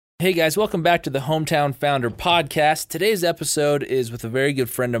Hey guys, welcome back to the Hometown Founder Podcast. Today's episode is with a very good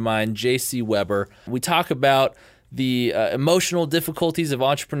friend of mine, JC Weber. We talk about the emotional difficulties of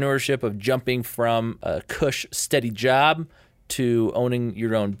entrepreneurship, of jumping from a cush, steady job to owning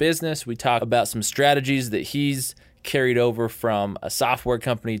your own business. We talk about some strategies that he's carried over from a software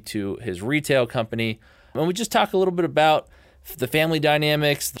company to his retail company. And we just talk a little bit about the family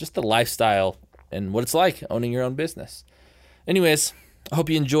dynamics, just the lifestyle, and what it's like owning your own business. Anyways, I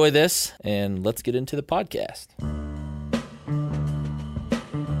hope you enjoy this, and let's get into the podcast.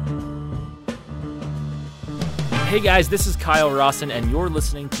 Hey guys, this is Kyle Rawson, and you're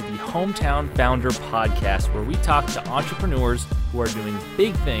listening to the Hometown Founder Podcast, where we talk to entrepreneurs who are doing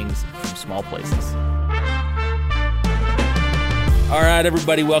big things from small places. All right,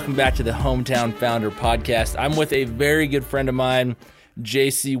 everybody, welcome back to the Hometown Founder Podcast. I'm with a very good friend of mine,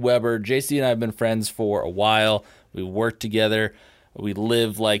 JC Weber. JC and I have been friends for a while. We work together. We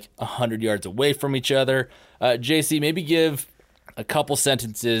live like 100 yards away from each other. JC, maybe give a couple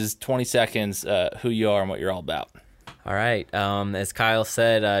sentences, 20 seconds, who you are and what you're all about. All right. As Kyle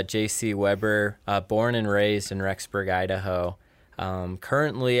said, JC Weber, born and raised in Rexburg, Idaho.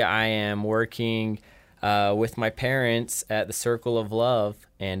 Currently, I am working with my parents at the Circle of Love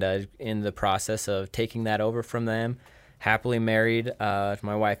and in the process of taking that over from them. Happily married to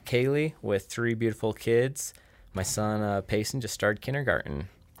my wife, Kaylee, with 3 beautiful kids. My son, Payson, just started kindergarten.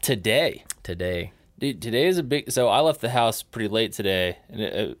 Today. Dude, today is a big... So I left the house pretty late today, and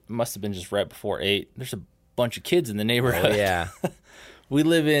it must have been just right before 8. There's a bunch of kids in the neighborhood. Oh, yeah. We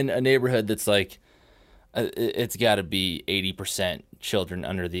live in a neighborhood that's like... it's got to be 80% children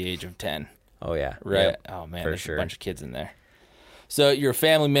under the age of 10. Oh, yeah. Right? Yep, oh, man, for there's sure. a bunch of kids in there. So you're a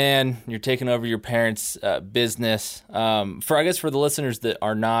family man. You're taking over your parents' business. For the listeners that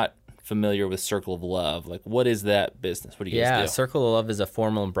are not familiar with Circle of Love, like, what is that business? What do you guys do? Circle of Love is a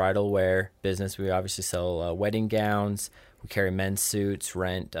formal and bridal wear business. We obviously sell wedding gowns. We carry men's suits,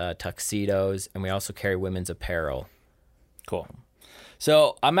 rent tuxedos, and we also carry women's apparel. Cool.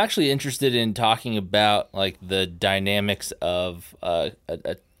 So I'm actually interested in talking about like the dynamics of a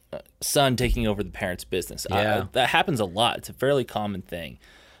son taking over the parents' business. Yeah. That happens a lot. It's a fairly common thing.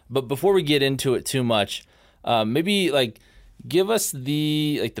 But before we get into it too much, maybe like give us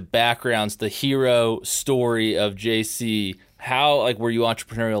the backgrounds, the hero story of JC. How, like, were you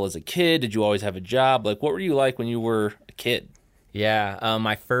entrepreneurial as a kid? Did you always have a job? Like, what were you like when you were a kid? Yeah,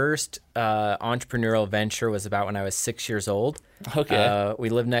 my first entrepreneurial venture was about when I was 6 years old. Okay. We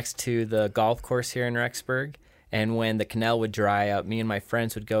lived next to the golf course here in Rexburg, and when the canal would dry up, me and my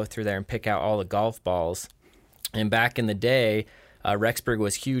friends would go through there and pick out all the golf balls. And back in the day, Rexburg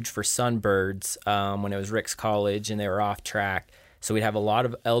was huge for sunbirds when it was Rick's College and they were off track. So we'd have a lot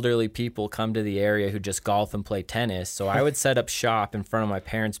of elderly people come to the area who just golf and play tennis. So I would set up shop in front of my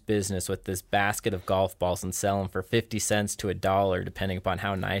parents' business with this basket of golf balls and sell them for 50 cents to $1, depending upon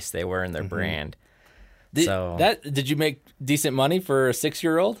how nice they were and their brand. Did you make decent money for a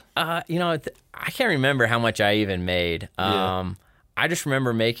 6-year-old? I can't remember how much I even made. Yeah. I just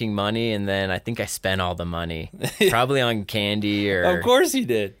remember making money, and then I think I spent all the money, probably on candy or... Of course you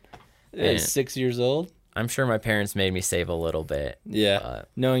did. Yeah. 6 years old? I'm sure my parents made me save a little bit. Yeah.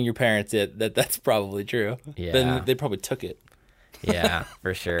 Knowing your parents, that's probably true. Yeah. Then they probably took it. Yeah,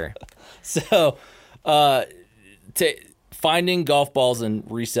 for sure. So, finding golf balls and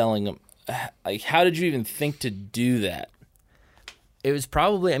reselling them, like, how did you even think to do that? It was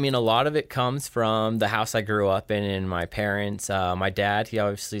probably, a lot of it comes from the house I grew up in and my parents. My dad, he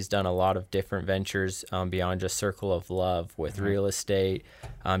obviously has done a lot of different ventures beyond just Circle of Love with real estate,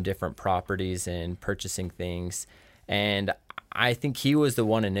 different properties and purchasing things. And I think he was the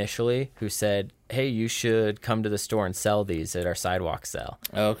one initially who said, hey, you should come to the store and sell these at our sidewalk sale.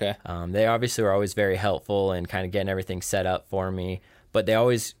 Oh, okay. They obviously were always very helpful and kind of getting everything set up for me, but they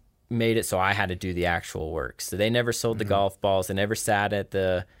always made it so I had to do the actual work. So they never sold the golf balls. They never sat at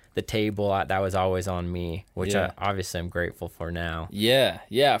the table. That was always on me, which I obviously I'm grateful for now.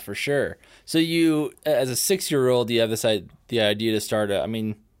 Yeah, for sure. So you, as a 6-year-old, you have the idea to start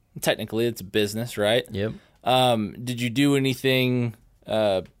technically it's a business, right? Yep. Did you do anything?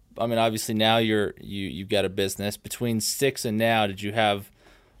 Obviously now you've got a business. Between 6 and now,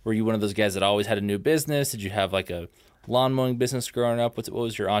 were you one of those guys that always had a new business? Did you have like a lawn mowing business growing up? What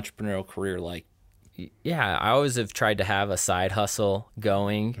was your entrepreneurial career like? Yeah, I always have tried to have a side hustle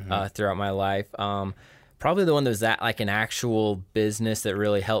going throughout my life. Probably the one that was like an actual business that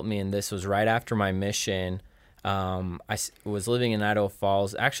really helped me in this was right after my mission. I was living in Idaho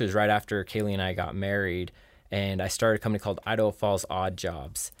Falls. Actually, it was right after Kaylee and I got married. and I started a company called Idaho Falls Odd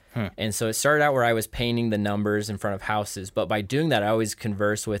Jobs. And so it started out where I was painting the numbers in front of houses, but by doing that, I always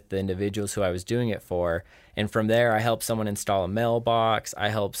conversed with the individuals who I was doing it for. And from there, I helped someone install a mailbox. I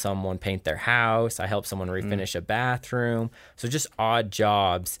helped someone paint their house. I helped someone refinish a bathroom. So just odd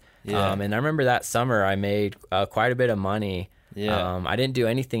jobs. Yeah. And I remember that summer I made quite a bit of money. Yeah. I didn't do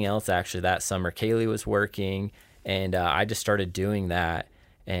anything else actually that summer. Kaylee was working, and I just started doing that.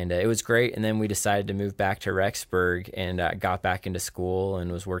 And it was great. And then we decided to move back to Rexburg, and got back into school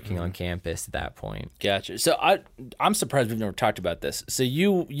and was working on campus at that point. Gotcha. So I'm surprised we've never talked about this. So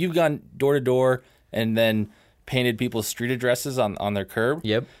you've gone door to door and then painted people's street addresses on their curb?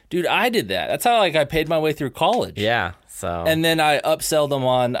 Yep. Dude, I did that. That's how I paid my way through college. Yeah. So. And then I upselled them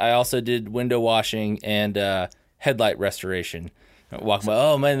on. I also did window washing and headlight restoration. Walk by,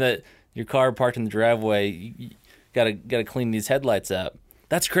 oh man, your car parked in the driveway. You gotta clean these headlights up.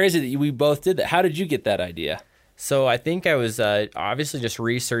 That's crazy that we both did that. How did you get that idea? So I think I was obviously just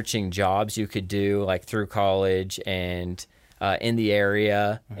researching jobs you could do like through college and in the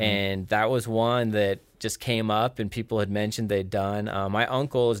area. And that was one that just came up and people had mentioned they'd done. My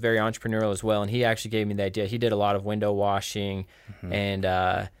uncle is very entrepreneurial as well, and he actually gave me the idea. He did a lot of window washing, and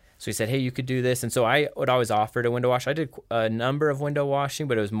so he said, hey, you could do this. And so I would always offer to window wash. I did a number of window washing,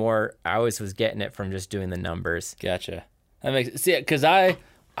 but it was more, I always was getting it from just doing the numbers. Gotcha. That makes see, because I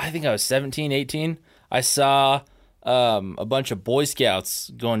think I was 17, 18. I saw a bunch of Boy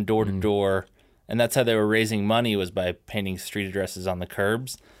Scouts going door to door, and that's how they were raising money, was by painting street addresses on the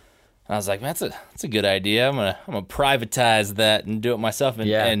curbs. And I was like, man, that's a good idea. I'm gonna privatize that and do it myself. And,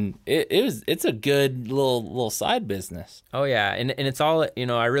 and it's a good little side business. Oh yeah, and it's all,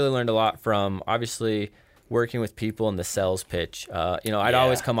 I really learned a lot from obviously working with people in the sales pitch. I'd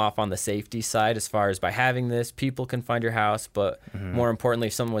always come off on the safety side as far as by having this, people can find your house, but more importantly,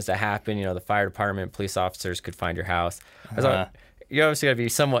 if something was to happen, the fire department, police officers could find your house. You obviously got to be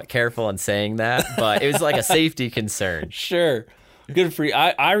somewhat careful in saying that, but it was like a safety concern. Sure. Good for you.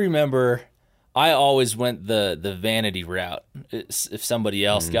 I remember I always went the vanity route if somebody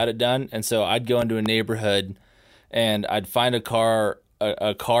else got it done. And so I'd go into a neighborhood and I'd find a car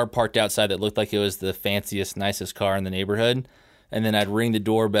parked outside that looked like it was the fanciest, nicest car in the neighborhood. And then I'd ring the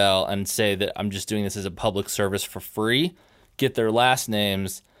doorbell and say that I'm just doing this as a public service for free, get their last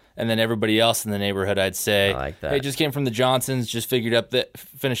names, and then everybody else in the neighborhood, I'd say, I like that. hey, just came from the Johnsons, just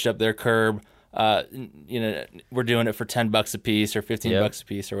finished up their curb. We're doing it for $10 a piece or $15 a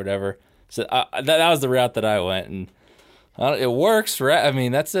piece or whatever. So that was the route that I went, and it works, right? I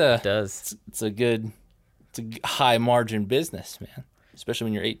mean, it does. It's a high margin business, man, especially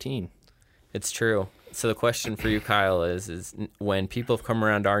when you're 18. It's true. So the question for you, Kyle, is when people have come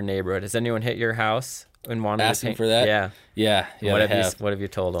around our neighborhood, has anyone hit your house and wanted asking to paint? for that? Yeah. Yeah. What have you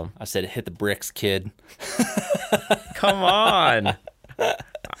told them? I said, hit the bricks, kid. Come on.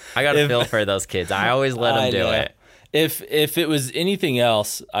 I got a feel for those kids. I always let them do it. If it was anything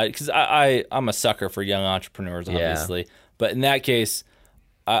else, because I'm a sucker for young entrepreneurs, obviously. Yeah. But in that case,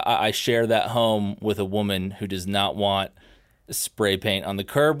 I share that home with a woman who does not want spray paint on the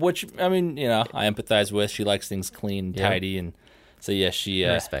curb, which, I mean, I empathize with. She likes things clean and tidy. And so, yeah, she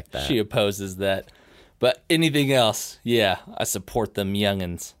respect that. She opposes that. But anything else, yeah, I support them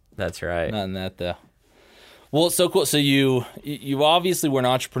youngins. That's right. Not in that, though. Well, so cool. So you obviously were an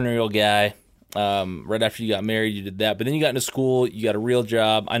entrepreneurial guy. Right after you got married, you did that. But then you got into school. You got a real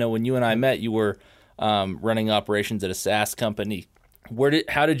job. I know when you and I met, you were running operations at a SaaS company.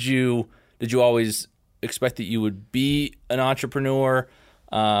 Did you always expect that you would be an entrepreneur?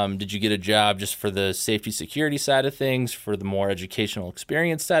 Did you get a job just for the safety security side of things, for the more educational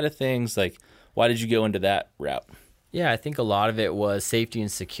experience side of things? Like, why did you go into that route? Yeah, I think a lot of it was safety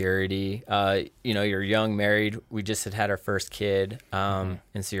and security. You're young, married. We just had our first kid, and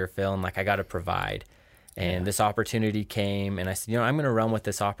so you're feeling like I got to provide. And this opportunity came, and I said, I'm going to run with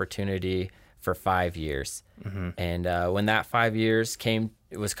this opportunity for 5 years. And when that 5 years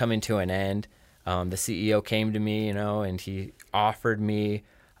was coming to an end, the CEO came to me, and he offered me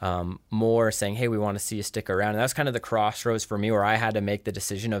more, saying, hey, we want to see you stick around. And that was kind of the crossroads for me, where I had to make the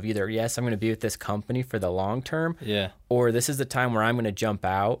decision of either, yes, I'm going to be with this company for the long term, or this is the time where I'm going to jump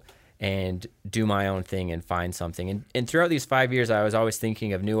out and do my own thing and find something. And throughout these 5 years, I was always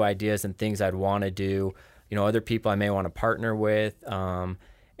thinking of new ideas and things I'd want to do, other people I may want to partner with.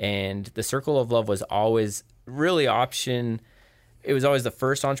 And the Circle of Love was always really it was always the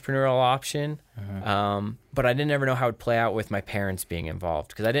first entrepreneurial option, but I didn't ever know how it would play out with my parents being involved,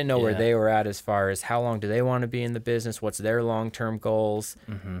 because I didn't know where they were at as far as how long do they want to be in the business, what's their long-term goals,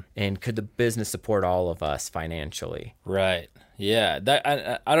 and could the business support all of us financially? Right. Yeah.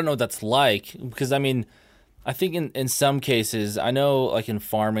 I don't know what that's like, because, I mean, I think in some cases, I know like in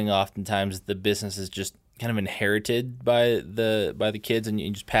farming, oftentimes the business is just kind of inherited by the kids, and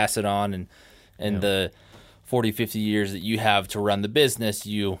you just pass it on, and the 40, 50 years that you have to run the business,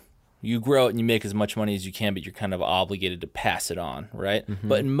 you grow it and you make as much money as you can, but you're kind of obligated to pass it on, right? Mm-hmm.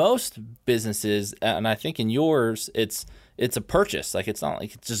 But in most businesses, and I think in yours, it's a purchase. Like it's not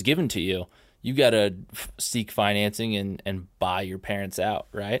like it's just given to you. You got to seek financing and buy your parents out,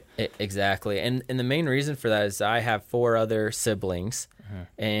 right? Exactly. And the main reason for that is I have 4 other siblings.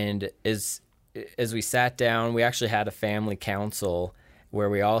 Mm-hmm. And as we sat down, we actually had a family council where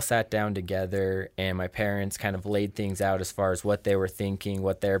we all sat down together, and my parents kind of laid things out as far as what they were thinking,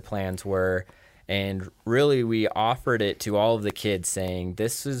 what their plans were. And really, we offered it to all of the kids saying,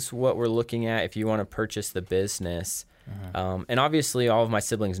 this is what we're looking at if you want to purchase the business. Mm-hmm. And obviously, all of my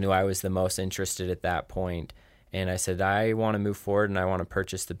siblings knew I was the most interested at that point. And I said, I want to move forward and I want to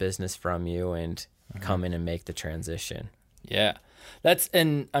purchase the business from you and come in and make the transition. Yeah.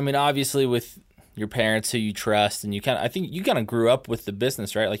 And I mean, obviously, with your parents who you trust, and I think you kind of grew up with the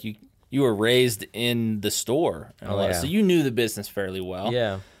business, right? Like you were raised in the store. So you knew the business fairly well.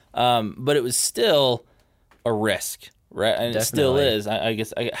 Yeah. But it was still a risk, right? And Definitely. It still is. I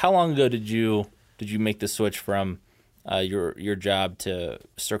guess. How long ago did you make the switch from your job to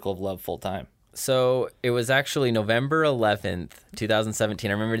Circle of Love full time? So it was actually November 11th, 2017.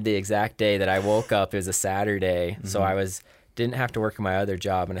 I remember the exact day that I woke up. It was a Saturday. Mm-hmm. So I didn't have to work in my other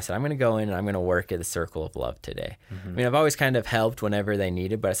job. And I said, I'm going to go in and I'm going to work at the Circle of Love today. Mm-hmm. I mean, I've always kind of helped whenever they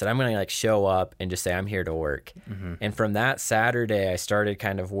needed, but I said, I'm going to show up and just say, I'm here to work. Mm-hmm. And from that Saturday, I started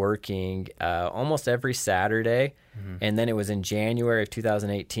kind of working almost every Saturday. Mm-hmm. And then it was in January of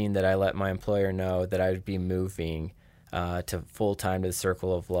 2018 that I let my employer know that I would be moving to full-time to the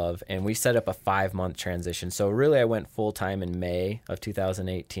Circle of Love. And we set up a 5-month transition. So really I went full-time in May of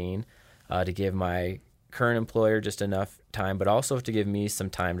 2018 to give my current employer just enough time, but also to give me some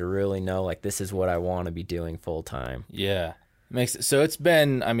time to really know, this is what I want to be doing full-time. Yeah. So it's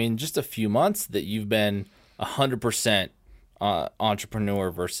been, just a few months that you've been 100%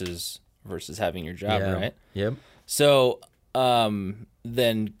 entrepreneur versus having your job, right? Yep. So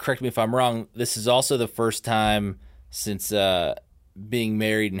then correct me if I'm wrong, this is also the first time since being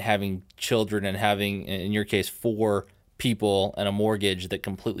married and having children and having, in your case, 4 people and a mortgage that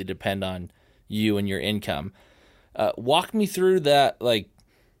completely depend on you and your income. Walk me through that,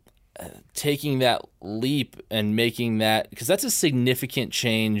 taking that leap and making that, because that's a significant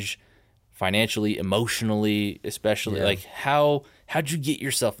change financially, emotionally, especially. Yeah. How'd you get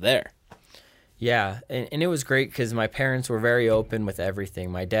yourself there? Yeah, and it was great because my parents were very open with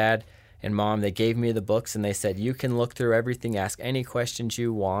everything. My dad and mom, they gave me the books and they said, you can look through everything, ask any questions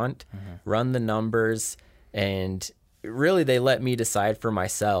you want, run the numbers, and really they let me decide for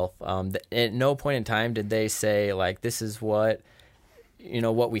myself. At no point in time did they say, this is what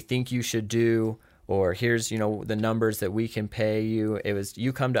we think you should do, or here's, the numbers that we can pay you. It was,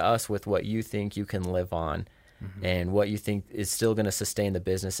 you come to us with what you think you can live on. And what you think is still going to sustain the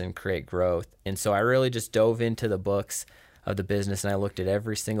business and create growth. And so I really just dove into the books of the business and I looked at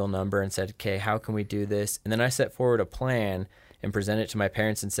every single number and said, okay, how can we do this? And then I set forward a plan and presented it to my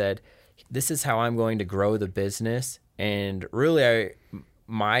parents and said, this is how I'm going to grow the business. And really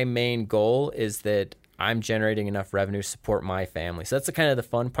my main goal is that I'm generating enough revenue to support my family. So that's the kind of the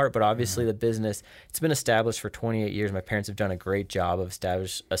fun part, but obviously the business, it's been established for 28 years. My parents have done a great job of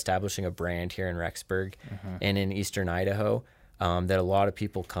establishing a brand here in Rexburg and in Eastern Idaho that a lot of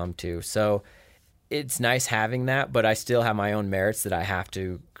people come to. So it's nice having that, but I still have my own merits that I have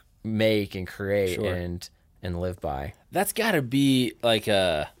to make and create and live by. That's got to be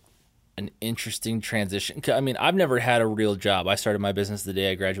an interesting transition. I've never had a real job. I started my business the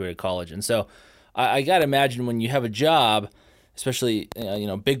day I graduated college. And so I got to imagine when you have a job, especially,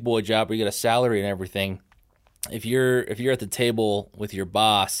 big boy job where you get a salary and everything, if you're at the table with your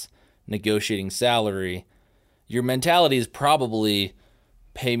boss negotiating salary, your mentality is probably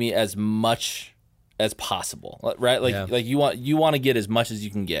pay me as much as possible, right? You want to get as much as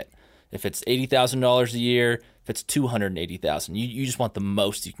you can get. If it's $80,000 a year, if it's $280,000, you just want the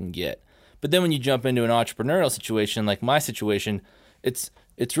most you can get. But then when you jump into an entrepreneurial situation, like my situation, it's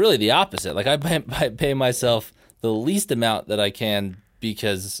really the opposite. I pay myself the least amount that I can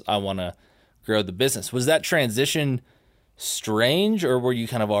because I want to grow the business. Was that transition strange, or were you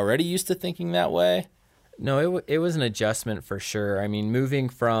kind of already used to thinking that way? No, it was an adjustment for sure. Moving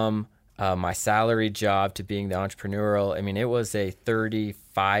from my salary job to being the entrepreneurial, it was a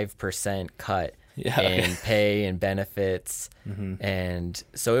 35% cut in pay and benefits. And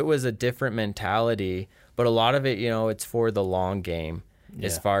so it was a different mentality, but a lot of it, it's for the long game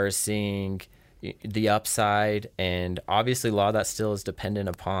as far as seeing the upside, and obviously a lot of that still is dependent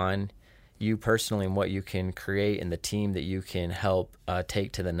upon you personally and what you can create and the team that you can help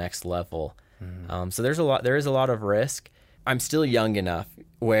take to the next level. So there is a lot of risk. I'm still young enough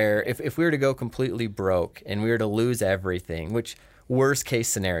where if we were to go completely broke and we were to lose everything, which worst case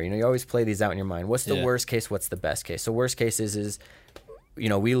scenario, you always play these out in your mind. What's the worst case? What's the best case? So worst case is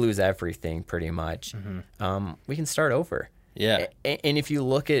we lose everything pretty much. We can start over. Yeah. And if you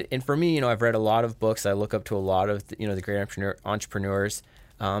look at, and for me, I've read a lot of books. I look up to a lot of, the great entrepreneurs.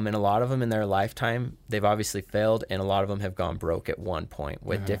 And a lot of them in their lifetime, they've obviously failed, and a lot of them have gone broke at one point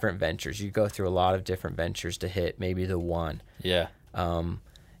with different ventures. You go through a lot of different ventures to hit maybe the one. Yeah.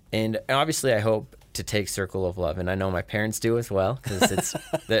 And obviously, I hope to take Circle of Love, and I know my parents do as well, because it's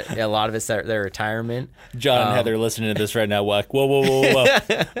a lot of it's their retirement. John and Heather listening to this right now, like, whoa.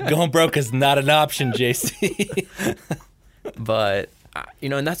 Going broke is not an option, JC. But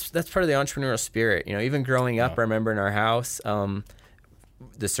and that's part of the entrepreneurial spirit. Even growing up, I remember in our house,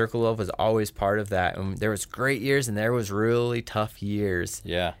 the Circle of Love was always part of that. And there was great years and there was really tough years.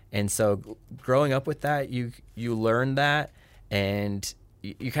 Yeah. And so growing up with that, you learn that, and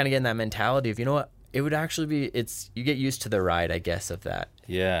you kind of get in that mentality of, it would actually be, you get used to the ride, I guess, of that.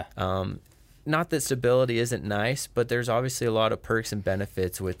 Yeah. Not that stability isn't nice, but there's obviously a lot of perks and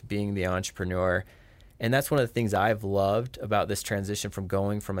benefits with being the entrepreneur. And that's one of the things I've loved about this transition from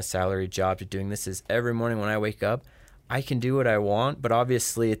going from a salary job to doing this is every morning when I wake up, I can do what I want, but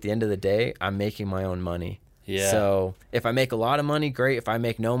obviously at the end of the day, I'm making my own money. Yeah. So if I make a lot of money, great. If I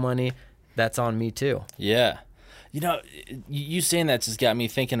make no money, that's on me too. Yeah. You saying that just got me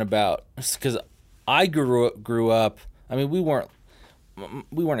thinking about, because I grew up, I mean, we weren't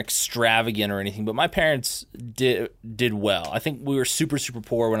extravagant or anything, but my parents did well. I think we were super, super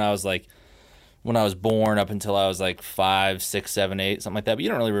poor when I was born up until I was like 5, 6, 7, 8, something like that. But you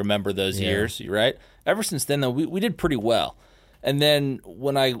don't really remember those years, right? Ever since then, though, we did pretty well. And then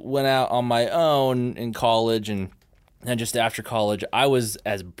when I went out on my own in college and just after college, I was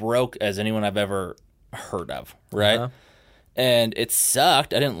as broke as anyone I've ever heard of, right? And it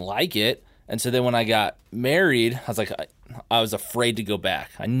sucked. I didn't like it. And so then when I got married, I was like, I was afraid to go back.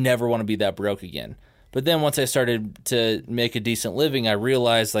 I never want to be that broke again. But then once I started to make a decent living, I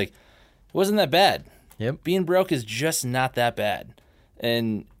realized, like, it wasn't that bad. Yep. Being broke is just not that bad.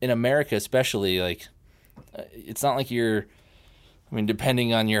 And in America especially, like, it's not like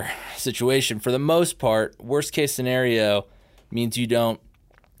depending on your situation, for the most part, worst case scenario means you don't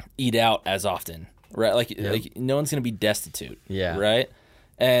eat out as often, right? Like no one's going to be destitute, right?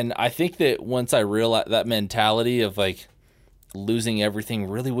 And I think that once I realized that mentality of, like, losing everything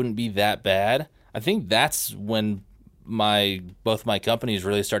really wouldn't be that bad, I think that's when both my companies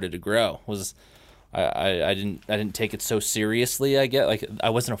really started to grow. I didn't take it so seriously. I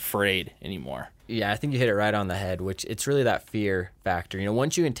wasn't afraid anymore. Yeah, I think you hit it right on the head, which it's really that fear factor.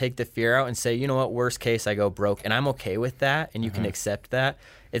 Once you can take the fear out and say, you know what, worst case, I go broke, and I'm okay with that, and you can accept that.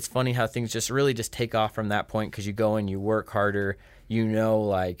 It's funny how things just take off from that point, because you go and you work harder.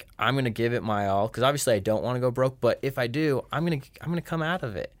 Like, I'm going to give it my all, because obviously I don't want to go broke, but if I do, I'm going to come out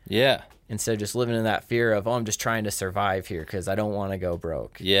of it. Yeah. Instead of just living in that fear of, I'm just trying to survive here because I don't want to go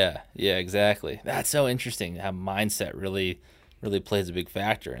broke. Yeah, exactly. That's so interesting how mindset really plays a big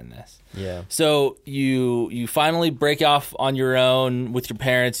factor in this. Yeah. So you finally break off on your own with your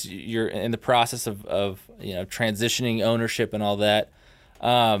parents. You're in the process of transitioning ownership and all that.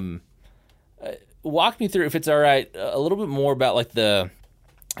 Walk me through, if it's all right, a little bit more about like the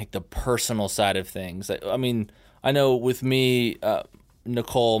personal side of things. I mean, I know with me,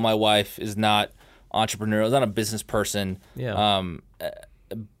 Nicole, my wife, is not entrepreneurial, is not a business person. Yeah.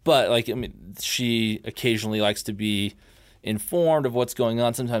 But she occasionally likes to be informed of what's going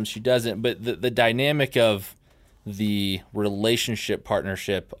on. Sometimes she doesn't. But the dynamic of the relationship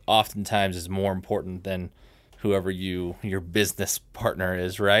partnership oftentimes is more important than whoever your business partner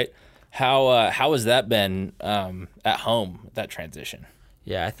is, right? How has that been at home, that transition?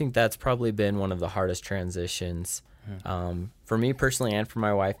 Yeah, I think that's probably been one of the hardest transitions for me personally and for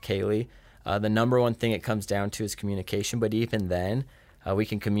my wife, Kaylee. The number one thing it comes down to is communication. But even then, we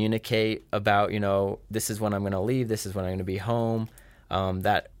can communicate about, this is when I'm going to leave, this is when I'm going to be home.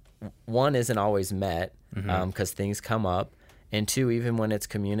 That one isn't always met because things come up. And two, even when it's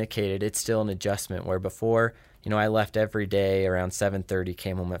communicated, it's still an adjustment where before, I left every day around 7:30,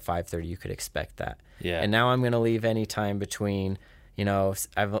 came home at 5:30. You could expect that. Yeah. And now I'm going to leave anytime between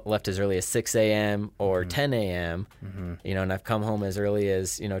I've left as early as 6 a.m. or 10 a.m., and I've come home as early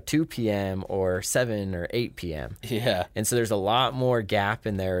as, 2 p.m. or 7 or 8 p.m. Yeah. And so there's a lot more gap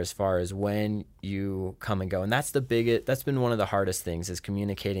in there as far as when you come and go. And that's been one of the hardest things, is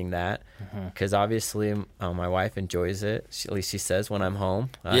communicating that. Because obviously my wife enjoys it. At least she says, when I'm home,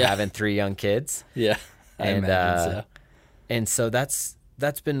 having 3 young kids. Yeah. I imagine so. And so that's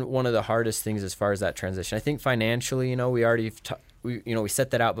been one of the hardest things as far as that transition. I think financially, we already we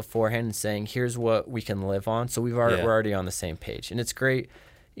set that out beforehand and saying, here's what we can live on. So we're already on the same page, and it's great.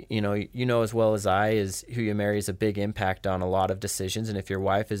 As well as I, is who you marry is a big impact on a lot of decisions. And if your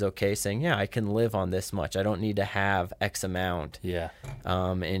wife is okay saying, yeah, I can live on this much, I don't need to have X amount. Yeah.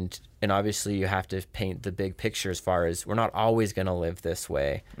 And obviously you have to paint the big picture as far as, we're not always going to live this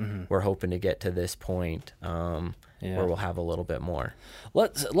way. We're hoping to get to this point where we'll have a little bit more.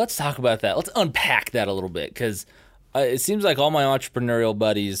 Let's talk about that. Let's unpack that a little bit, because it seems like all my entrepreneurial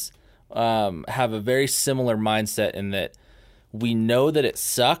buddies have a very similar mindset, in that we know that it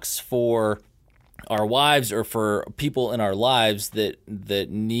sucks for our wives or for people in our lives that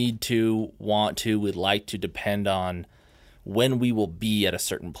need to, want to, would like to depend on when we will be at a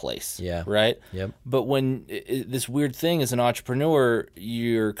certain place. Yeah. Right? Yep. But when this weird thing, as an entrepreneur,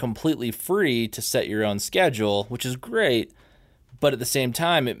 you're completely free to set your own schedule, which is great. But at the same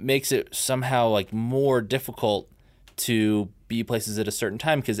time, it makes it somehow like more difficult to be places at a certain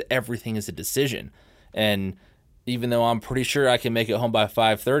time, because everything is a decision. And even though I'm pretty sure I can make it home by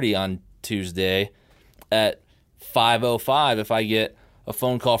 5:30 on Tuesday, at 5:05, if I get a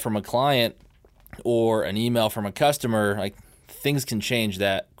phone call from a client or an email from a customer, like, things can change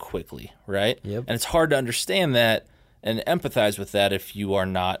that quickly, right? Yep. And it's hard to understand that and empathize with that if you are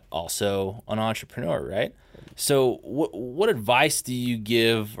not also an entrepreneur, right? So what advice do you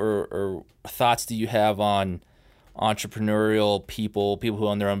give, or thoughts do you have on entrepreneurial people who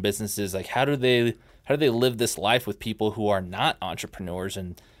own their own businesses? Like, how do they live this life with people who are not entrepreneurs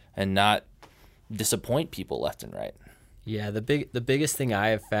and not disappoint people left and right? Yeah, the biggest thing I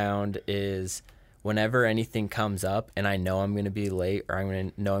have found is, whenever anything comes up and I know I'm going to be late, or I'm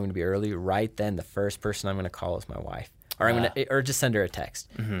going to be early, right then the first person I'm going to call is my wife, or just send her a text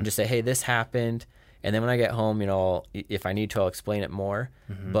and just say, hey, this happened. And then when I get home, if I need to, I'll explain it more.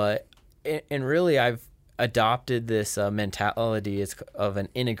 But and really, I've adopted this mentality of an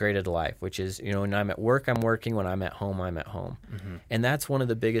integrated life, which is, when I'm at work, I'm working. When I'm at home, I'm at home. And that's one of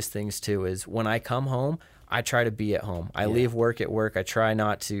the biggest things too, is when I come home, I try to be at home. I leave work at work. I try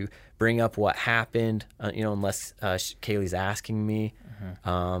not to bring up what happened, unless Kaylee's asking me.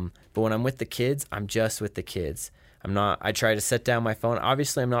 But when I'm with the kids, I'm just with the kids. I try to set down my phone.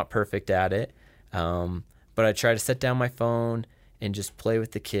 Obviously, I'm not perfect at it. But I try to set down my phone and just play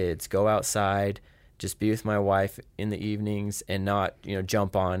with the kids, go outside, just be with my wife in the evenings, and not,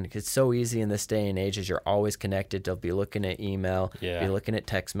 jump on. It's so easy in this day and age, as you're always connected, to be looking at email, be looking at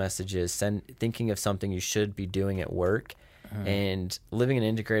text messages, thinking of something you should be doing at work. And living an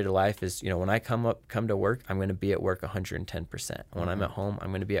integrated life is, when I come to work, I'm going to be at work 110%. When I'm at home,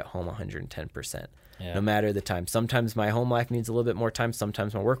 I'm going to be at home 110%. No matter the time. Sometimes my home life needs a little bit more time.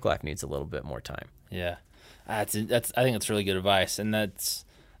 Sometimes my work life needs a little bit more time. Yeah, I think that's really good advice, and that's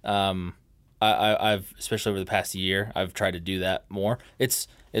I've, especially over the past year, I've tried to do that more. It's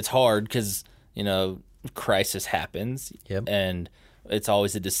hard because crisis happens, and it's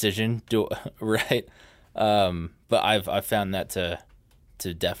always a decision, right? But I've found that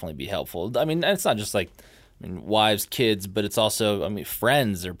to definitely be helpful. I mean, it's not just like wives, kids, but it's also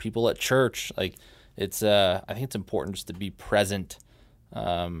friends or people at church. Like, it's I think it's important just to be present.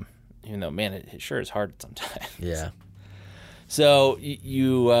 Even though, man, it sure is hard sometimes. Yeah. So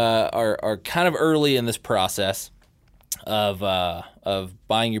you are kind of early in this process of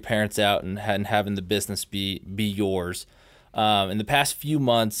buying your parents out and having the business be yours. In the past few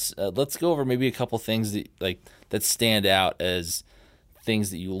months, let's go over maybe a couple things that stand out as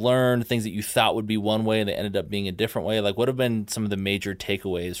things that you learned, things that you thought would be one way and they ended up being a different way. Like, what have been some of the major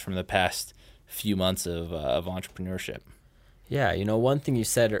takeaways from the past few months of entrepreneurship? Yeah, one thing you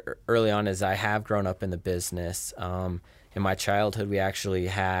said early on is, I have grown up in the business. In my childhood, we actually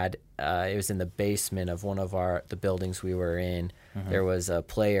had, it was in the basement of one of the buildings we were in. There was a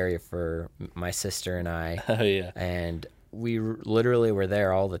play area for my sister and I. Oh, yeah. And we literally were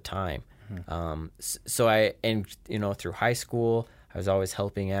there all the time. Through high school, I was always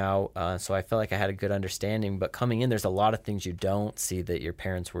helping out. So I felt like I had a good understanding. But coming in, there's a lot of things you don't see that your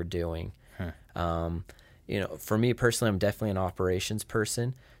parents were doing. For me personally, I'm definitely an operations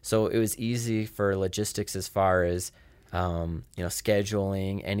person. So it was easy for logistics as far as,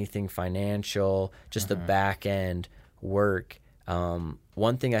 scheduling, anything financial, just the back end work.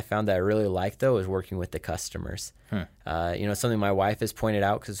 One thing I found that I really like, though, is working with the customers. Something my wife has pointed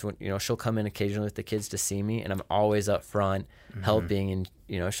out, because she'll come in occasionally with the kids to see me, and I'm always up front helping,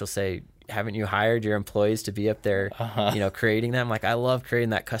 and she'll say, haven't you hired your employees to be up there creating that? I'm like, I love creating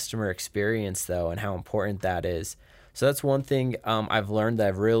that customer experience, though, and how important that is. So that's one thing I've learned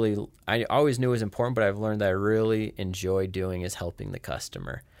that I always knew was important, but I've learned that I really enjoy doing is helping the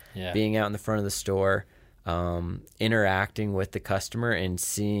customer. Being out in the front of the store, interacting with the customer and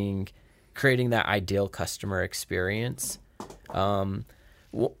creating that ideal customer experience. One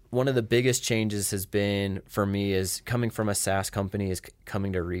of the biggest changes has been for me is coming from a SaaS company is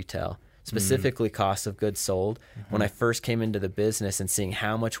coming to retail, specifically cost of goods sold. When I first came into the business and seeing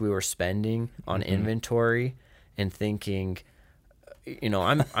how much we were spending on inventory and thinking,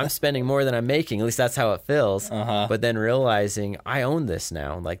 I'm spending more than I'm making, at least that's how it feels. But then realizing I own this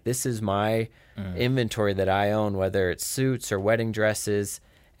now. Like, this is my inventory that I own, whether it's suits or wedding dresses,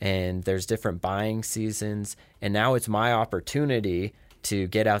 and there's different buying seasons. And now it's my opportunity to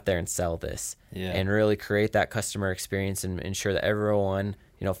get out there and sell this and really create that customer experience and ensure that everyone,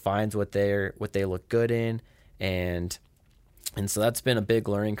 finds what they look good in. And so that's been a big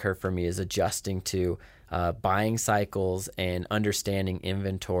learning curve for me, is adjusting to buying cycles and understanding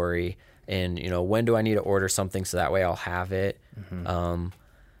inventory, and when do I need to order something so that way I'll have it.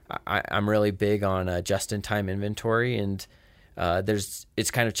 I'm really big on just-in-time inventory, and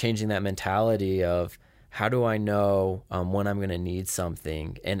it's kind of changing that mentality of how do I know when I'm going to need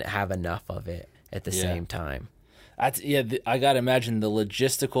something and have enough of it at the same time. I got to imagine the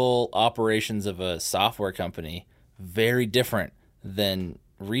logistical operations of a software company very different than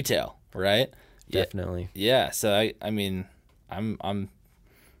retail, right? Definitely. Yeah. So I mean, I'm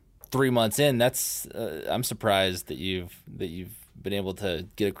 3 months in. That's I'm surprised that you've been able to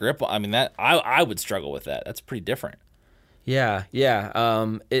get a grip on. I mean, that I would struggle with that. That's pretty different. Yeah.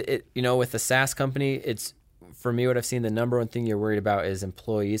 With a SaaS company, it's, for me, what I've seen, the number one thing you're worried about is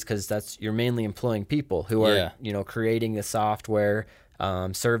employees, because you're mainly employing people who are creating the software,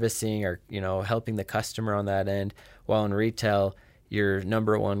 servicing, or helping the customer on that end. While in retail, your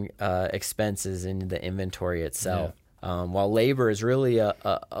number one expense is in the inventory itself. While labor is really a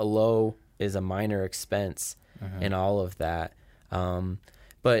minor expense in all of that.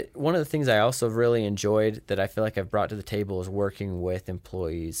 But one of the things I also really enjoyed that I feel like I've brought to the table is working with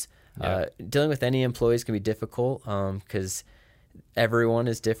employees. Dealing with any employees can be difficult because everyone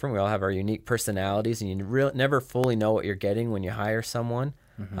is different. We all have our unique personalities, and you never fully know what you're getting when you hire someone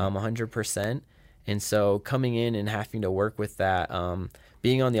 100%. And so coming in and having to work with that,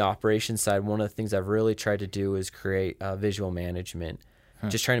 being on the operations side, one of the things I've really tried to do is create visual management,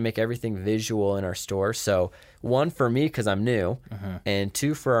 just trying to make everything visual in our store. So one, for me, because I'm new, and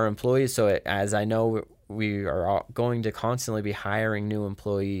two, for our employees. So as I know, we are going to constantly be hiring new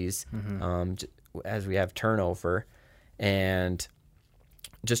employees as we have turnover, and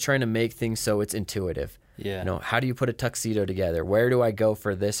just trying to make things so it's intuitive. How do you put a tuxedo together? Where do I go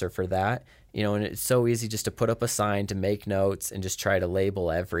for this or for that? And it's so easy just to put up a sign, to make notes, and just try to label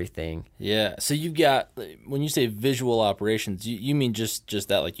everything. Yeah. So you've got, when you say visual operations, you mean just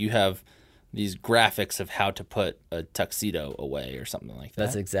that, like you have these graphics of how to put a tuxedo away or something like that?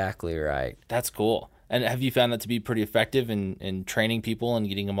 That's exactly right. That's cool. And have you found that to be pretty effective in training people and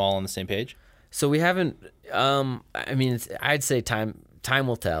getting them all on the same page? So we haven't, I'd say time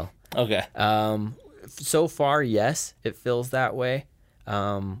will tell. Okay. So far, yes, it feels that way.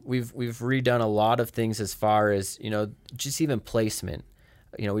 We've redone a lot of things as far as, just even placement.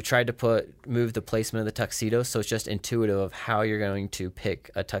 We tried to move the placement of the tuxedo so it's just intuitive of how you're going to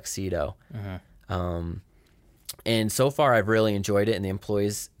pick a tuxedo. And so far I've really enjoyed it, and the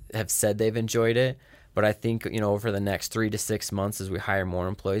employees have said they've enjoyed it. But I think, over the next 3 to 6 months, as we hire more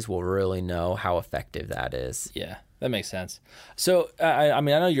employees, we'll really know how effective that is. Yeah, that makes sense. So, I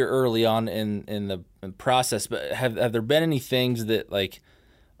know you're early on in the process, but have there been any things that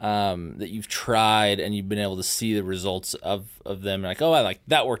that you've tried and you've been able to see the results of them? Like,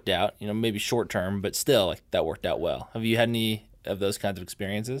 that worked out. Maybe short term, but still, that worked out well. Have you had any of those kinds of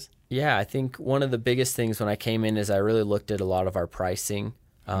experiences? Yeah, I think one of the biggest things when I came in is I really looked at a lot of our pricing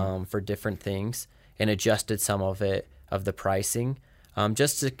for different things, and adjusted some of the pricing.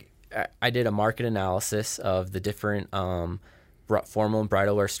 I did a market analysis of the different formal and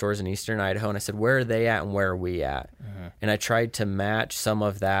bridal wear stores in Eastern Idaho, and I said, where are they at and where are we at? And I tried to match some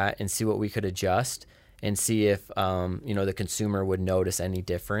of that and see what we could adjust and see if the consumer would notice any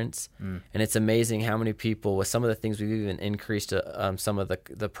difference. And it's amazing how many people, with some of the things, we've even increased some of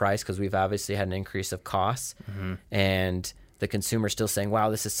the price, because we've obviously had an increase of costs. And the consumer still saying,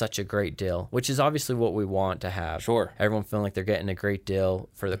 wow, this is such a great deal, which is obviously what we want to have. Sure. Everyone feeling like they're getting a great deal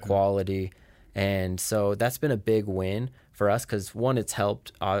for the quality. And so that's been a big win for us because, one, it's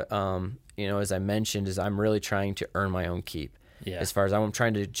helped, as I mentioned, is I'm really trying to earn my own keep. Yeah. As far as I'm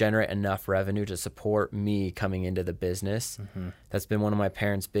trying to generate enough revenue to support me coming into the business. That's been one of my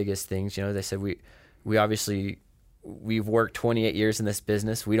parents' biggest things. They said we obviously, we've worked 28 years in this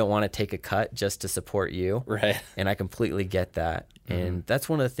business. We don't want to take a cut just to support you. Right. And I completely get that. And that's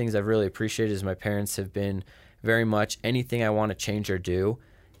one of the things I've really appreciated is my parents have been very much anything I want to change or do,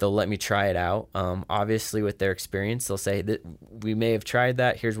 they'll let me try it out. Obviously, with their experience, they'll say that we may have tried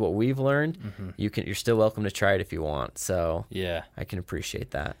that. Here's what we've learned. You're still welcome to try it if you want. So yeah, I can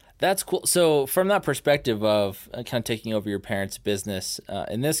appreciate that. That's cool. So from that perspective of kind of taking over your parents' business,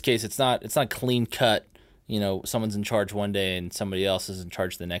 in this case, it's not clean cut. Someone's in charge one day and somebody else is in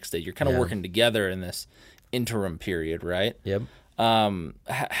charge the next day. You're kind of working together in this interim period, right? Yep.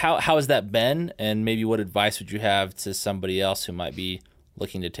 How has that been? And maybe what advice would you have to somebody else who might be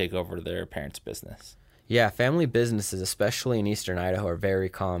looking to take over their parents' business? Yeah, family businesses, especially in Eastern Idaho, are very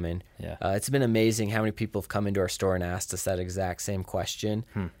common. Yeah. It's been amazing how many people have come into our store and asked us that exact same question.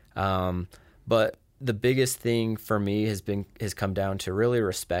 But the biggest thing for me has come down to really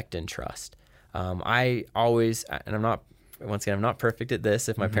respect and trust. I always, and I'm not perfect at this.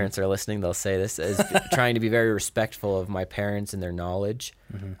 If my parents are listening, they'll say this, is trying to be very respectful of my parents and their knowledge,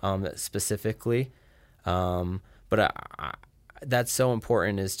 specifically. But that's so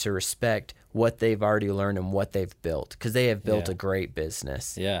important, is to respect what they've already learned and what they've built, because they have built a great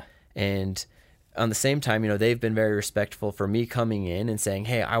business. Yeah. And on the same time, they've been very respectful for me coming in and saying,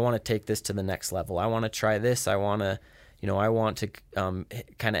 hey, I want to take this to the next level. I want to try this. I want to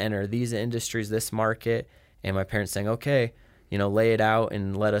kind of enter these industries, this market. And my parents saying, okay, lay it out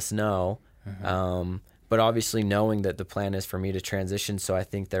and let us know. But obviously knowing that the plan is for me to transition. So I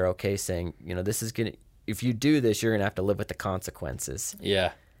think they're okay saying, this is going to, if you do this, you're going to have to live with the consequences.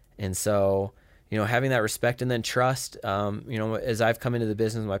 Yeah. And so, having that respect and then trust, as I've come into the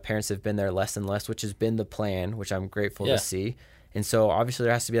business, my parents have been there less and less, which has been the plan, which I'm grateful to see. And so obviously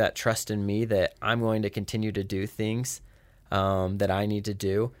there has to be that trust in me that I'm going to continue to do things that I need to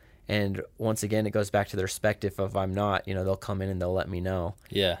do. And once again, it goes back to the respect. If I'm not, they'll come in and they'll let me know.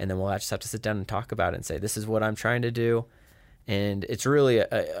 Yeah. And then we'll just have to sit down and talk about it and say, this is what I'm trying to do. And it's really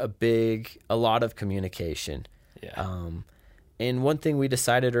a lot of communication. Yeah. And one thing we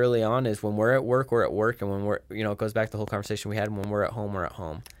decided early on is when we're at work, and when we're, it goes back to the whole conversation we had, when we're at home, we're at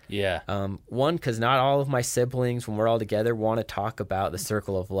home. Yeah. One, because not all of my siblings, when we're all together, want to talk about the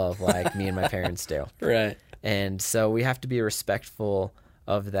circle of love like me and my parents do. Right. And so we have to be respectful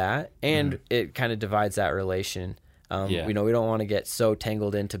of that, and it kind of divides that relation. We don't want to get so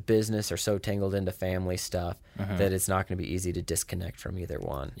tangled into business or so tangled into family stuff that it's not going to be easy to disconnect from either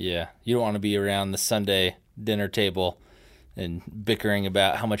one. Yeah. You don't want to be around the Sunday dinner table and bickering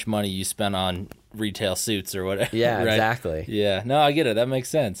about how much money you spent on retail suits or whatever. Yeah, right? Exactly. Yeah. No, I get it. That makes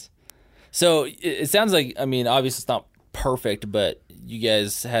sense. So it sounds like, obviously it's not perfect, but you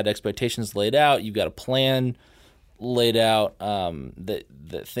guys had expectations laid out. You've got a plan laid out, that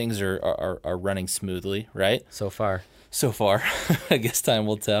things are running smoothly, right? So far. I guess time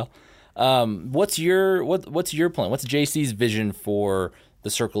will tell. What's your plan? What's JC's vision for the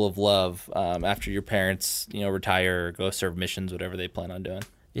Circle of Love after your parents, retire or go serve missions, whatever they plan on doing?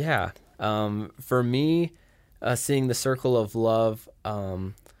 Yeah. For me, seeing the Circle of Love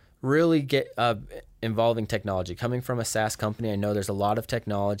really get involving technology. Coming from a SaaS company, I know there's a lot of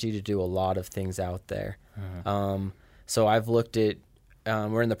technology to do a lot of things out there. So I've looked at,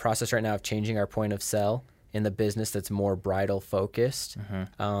 we're in the process right now of changing our point of sale in the business that's more bridal focused.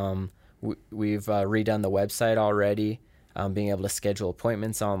 We've redone the website already, being able to schedule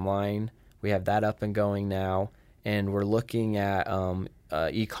appointments online. We have that up and going now. And we're looking at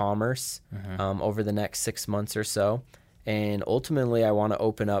e-commerce over the next 6 months or so. And ultimately, I want to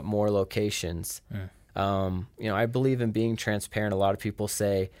open up more locations. I believe in being transparent. A lot of people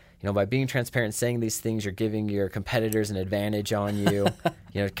say, by being transparent, saying these things, you're giving your competitors an advantage on you,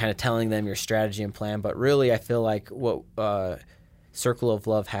 kind of telling them your strategy and plan. But really, I feel like what Circle of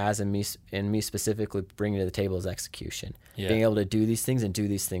Love has, and me specifically bringing to the table, is execution. Yeah. Being able to do these things and do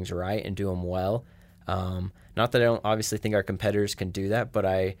these things right and do them well. Not that I don't obviously think our competitors can do that, but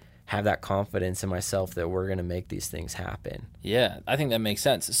I have that confidence in myself that we're going to make these things happen. Yeah, I think that makes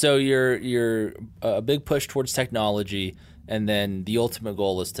sense. So you're a big push towards technology, and then the ultimate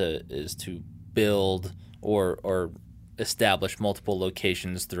goal is to build or establish multiple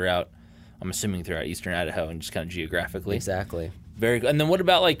locations throughout, I'm assuming throughout Eastern Idaho and just kind of geographically. Exactly. Very good. And then what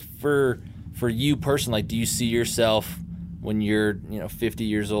about for you personally? Do you see yourself when you're 50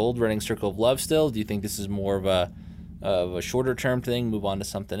 years old running Circle of Love still? Do you think this is more of a shorter term thing, move on to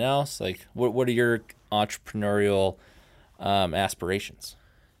something else? Like what are your entrepreneurial aspirations?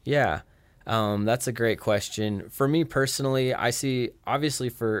 Yeah, that's a great question. For me personally, I see obviously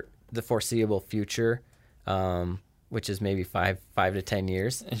for the foreseeable future, which is maybe 5 to 10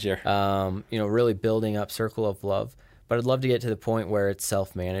 years, Sure. Really building up Circle of Love. But I'd love to get to the point where it's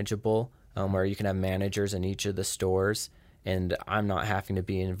self-manageable, where you can have managers in each of the stores, and I'm not having to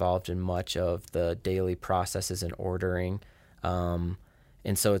be involved in much of the daily processes and ordering. And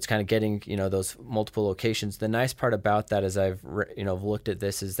so it's kind of getting, those multiple locations. The nice part about that is I've looked at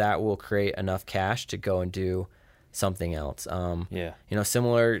this is that will create enough cash to go and do something else.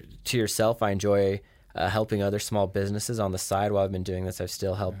 Similar to yourself, I enjoy helping other small businesses on the side. While I've been doing this, I've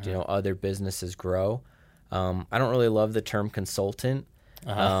still helped, other businesses grow. I don't really love the term consultant. It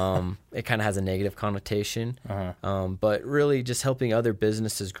kind of has a negative connotation, but really just helping other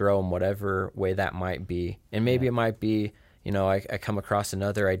businesses grow in whatever way that might be. And maybe it might be, I come across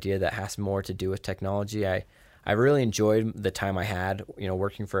another idea that has more to do with technology. I really enjoyed the time I had,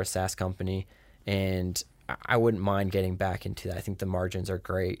 working for a SaaS company, and I wouldn't mind getting back into that. I think the margins are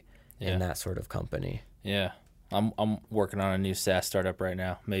great in that sort of company. Yeah. I'm working on a new SaaS startup right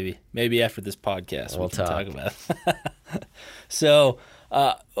now. Maybe after this podcast we can talk about it. So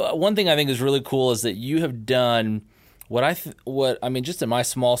one thing I think is really cool is that you have done just in my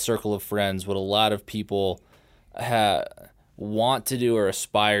small circle of friends, what a lot of people want to do or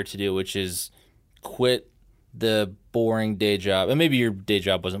aspire to do, which is quit the boring day job. And maybe your day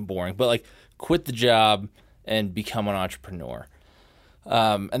job wasn't boring, but like quit the job and become an entrepreneur.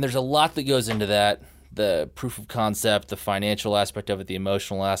 And there's a lot that goes into that. The proof of concept, the financial aspect of it, the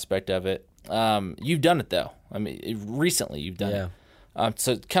emotional aspect of it. You've done it though. Recently you've done it.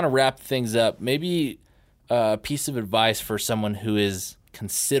 So kind of wrap things up, maybe a piece of advice for someone who is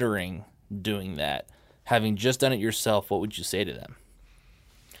considering doing that, having just done it yourself, what would you say to them?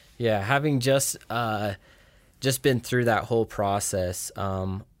 Yeah, having just been through that whole process,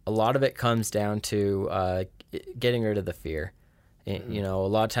 a lot of it comes down to getting rid of the fear. A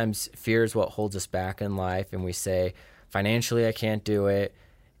lot of times fear is what holds us back in life, and we say financially I can't do it,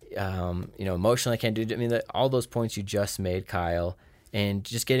 emotionally I can't do it. All those points you just made, Kyle, and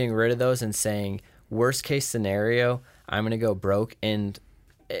just getting rid of those and saying worst case scenario, I'm going to go broke. And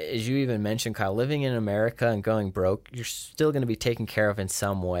as you even mentioned, Kyle, living in America and going broke, you're still going to be taken care of in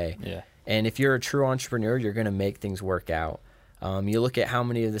some way. Yeah. And if you're a true entrepreneur, you're going to make things work out. You look at how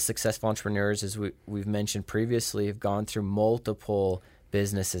many of the successful entrepreneurs, as we've mentioned previously, have gone through multiple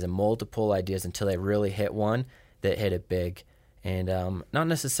businesses and multiple ideas until they really hit one that hit it big. And not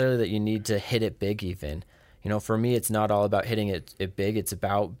necessarily that you need to hit it big even. For me, it's not all about hitting it big. It's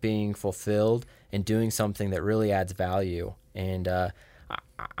about being fulfilled and doing something that really adds value. And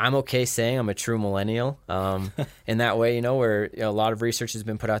I'm okay saying I'm a true millennial in that way, where a lot of research has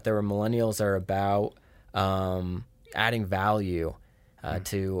been put out there where millennials are about adding value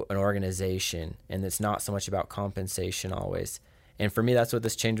to an organization, and it's not so much about compensation always. And for me, that's what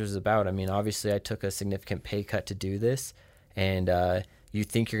this change was about. Obviously I took a significant pay cut to do this, and you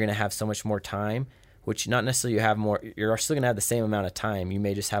think you're going to have so much more time, which not necessarily you have more, you're still going to have the same amount of time. You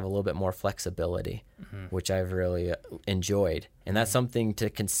may just have a little bit more flexibility, which I've really enjoyed. And that's something to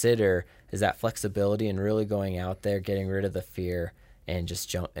consider, is that flexibility and really going out there, getting rid of the fear and just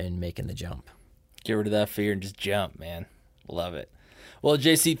jump and making the jump. Get rid of that fear and just jump, man. Love it. Well,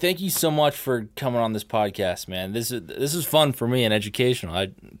 JC, thank you so much for coming on this podcast, man. This is fun for me and educational.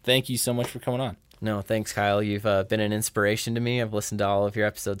 I thank you so much for coming on. No, thanks, Kyle. You've been an inspiration to me. I've listened to all of your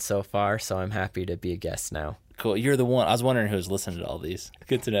episodes so far, so I'm happy to be a guest now. Cool. You're the one. I was wondering who was listening to all these.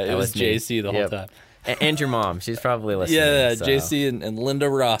 Good to know. It was JC the whole time. And your mom. She's probably listening. Yeah, so. JC and Linda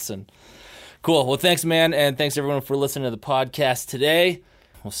Rawson. Cool. Well, thanks, man, and thanks, everyone, for listening to the podcast today.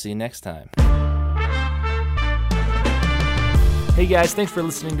 We'll see you next time. Hey guys, thanks for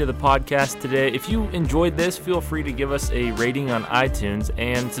listening to the podcast today. If you enjoyed this, feel free to give us a rating on iTunes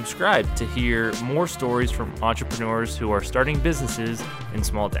and subscribe to hear more stories from entrepreneurs who are starting businesses in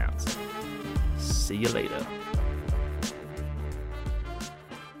small towns. See you later.